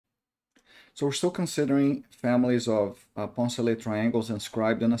So we're still considering families of Poncelet triangles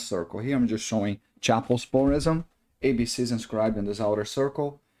inscribed in a circle. Here I'm just showing Chapple's Porism. ABC is inscribed in this outer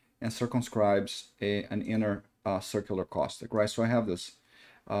circle and circumscribes an inner circular caustic, right? So I have this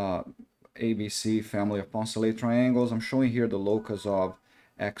ABC family of Poncelet triangles. I'm showing here the locus of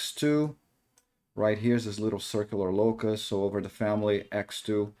x2. Right here's this little circular locus. So over the family,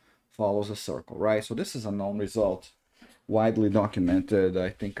 x2 follows a circle, right? So this is a known result, widely documented. I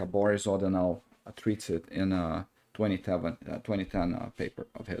think Boris Odehnal treats it in a 2010 paper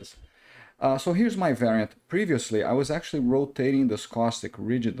of his. So here's my variant. Previously, I was actually rotating this caustic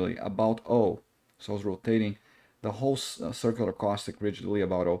rigidly about O. So I was rotating the whole circular caustic rigidly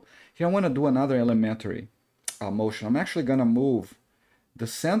about O. Here I want to do another elementary motion. I'm actually going to move the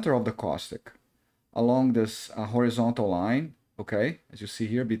center of the caustic along this horizontal line, okay, as you see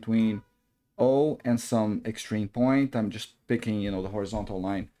here, between O and some extreme point. I'm just picking, the horizontal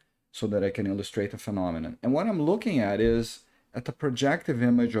line so that I can illustrate the phenomenon. And what I'm looking at is at the projective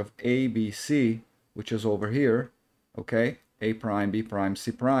image of ABC, which is over here, okay, A prime, B prime,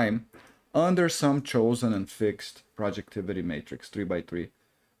 C prime, under some chosen and fixed projectivity matrix, 3 by 3.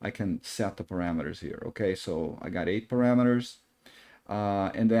 I can set the parameters here, okay, so I got 8 parameters.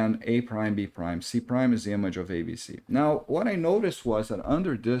 And then A prime, B prime, C prime is the image of ABC. Now, what I noticed was that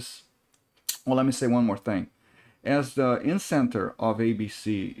under this, well, let me say one more thing. As the incenter of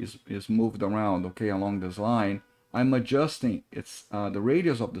ABC is moved around, okay, along this line, I'm adjusting the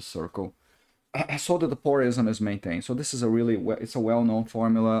radius of the circle so that the porism is maintained. So this is it's a well-known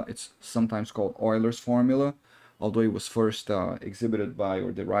formula. It's sometimes called Euler's formula, although it was first exhibited by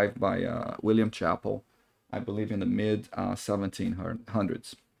or derived by William Chapple, I believe in the mid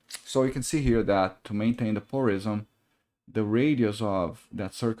 1700s. So you can see here that to maintain the porism, the radius of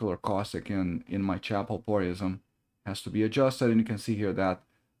that circular caustic in my Chapple porism has to be adjusted, and you can see here that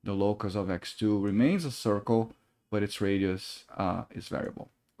the locus of x2 remains a circle, but its radius is variable.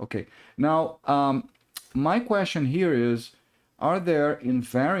 Okay, now my question here is, are there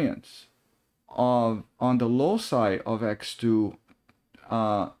invariants on the loci of x2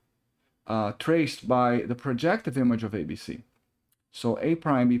 traced by the projective image of ABC? So A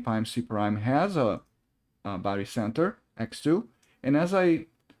prime, B prime, C prime has a barycenter x2, and as I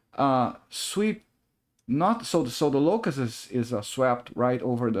sweep, not so the locus is swept right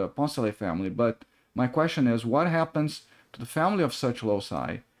over the Poncelet family, but my question is, what happens to the family of such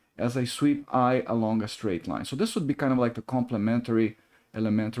loci as I sweep I along a straight line? So this would be kind of like the complementary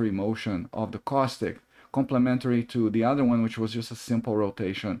elementary motion of the caustic, complementary to the other one, which was just a simple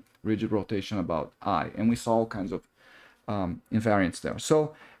rotation, rigid rotation about I, and we saw all kinds of invariants there.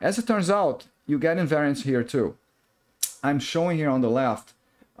 So as it turns out, you get invariants here too. I'm showing here on the left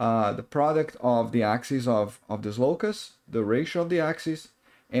the product of the axes of this locus, the ratio of the axes,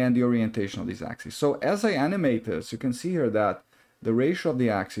 and the orientation of these axes. So as I animate this, you can see here that the ratio of the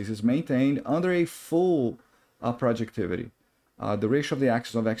axes is maintained under a full projectivity. The ratio of the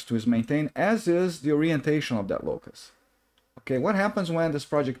axis of x2 is maintained, as is the orientation of that locus. Okay, what happens when this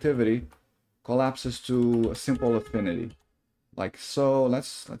projectivity collapses to a simple affinity? Like so,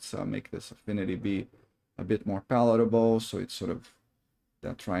 let's make this affinity be a bit more palatable, so it's sort of,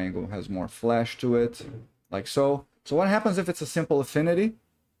 that triangle has more flash to it, like so. So what happens if it's a simple affinity?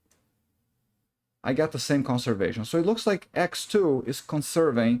 I get the same conservation. So it looks like x2 is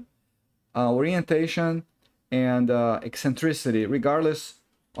conserving orientation and eccentricity, regardless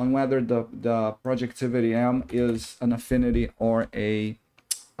on whether the projectivity M is an affinity or a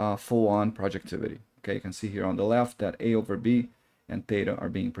full-on projectivity. Okay, you can see here on the left that A over B and theta are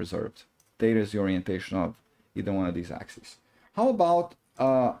being preserved. Theta is the orientation of either one of these axes. How about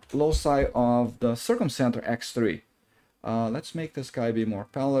loci of the circumcenter x3? Let's make this guy be more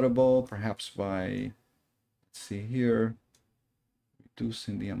palatable, perhaps by, let's see here,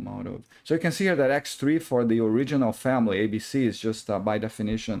 reducing the amount of... So you can see here that x3 for the original family, ABC, is just by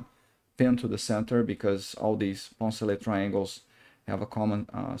definition pinned to the center, because all these Poncelet triangles have a common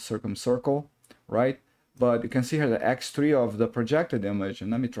circumcircle, right? But you can see here the x3 of the projected image,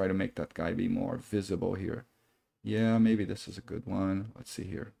 and let me try to make that guy be more visible here. Yeah, maybe this is a good one. Let's see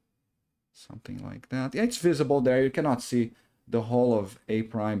here. Something like that. Yeah, it's visible there. You cannot see the whole of A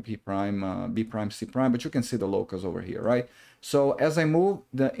prime, P prime, B prime, C prime, but you can see the locus over here, right? So as I move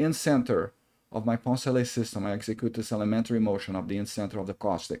the incenter of my Poncelet system, I execute this elementary motion of the incenter of the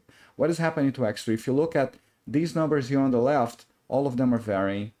caustic. What is happening to x3? If you look at these numbers here on the left, all of them are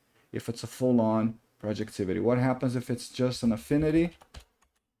varying if it's a full-on projectivity. What happens if it's just an affinity?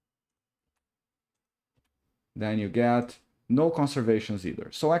 Then you get no conservations either.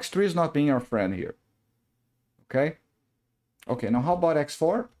 So x3 is not being our friend here. Okay? Okay, now how about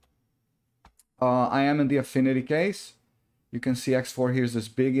x4? I am in the affinity case. You can see x4 here is this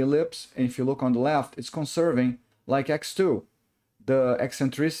big ellipse, and if you look on the left, it's conserving like x2, the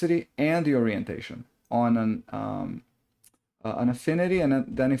eccentricity and the orientation on an affinity. And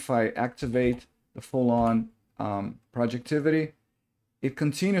then if I activate the full-on projectivity, it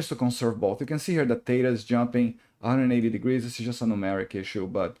continues to conserve both. You can see here that theta is jumping 180 degrees. This is just a numeric issue,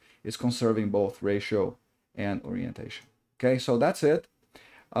 but it's conserving both ratio and orientation. Okay, so that's it.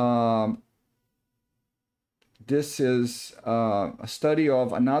 This is a study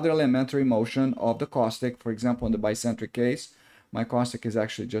of another elementary motion of the caustic. For example, in the bicentric case, my caustic is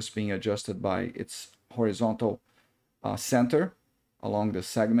actually just being adjusted by its horizontal center along the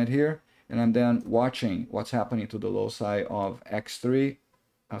segment here. And I'm then watching what's happening to the loci of x2,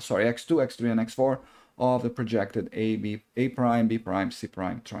 x3, and x4 of the projected A prime, B prime, C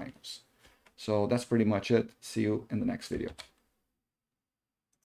prime triangles. So that's pretty much it. See you in the next video.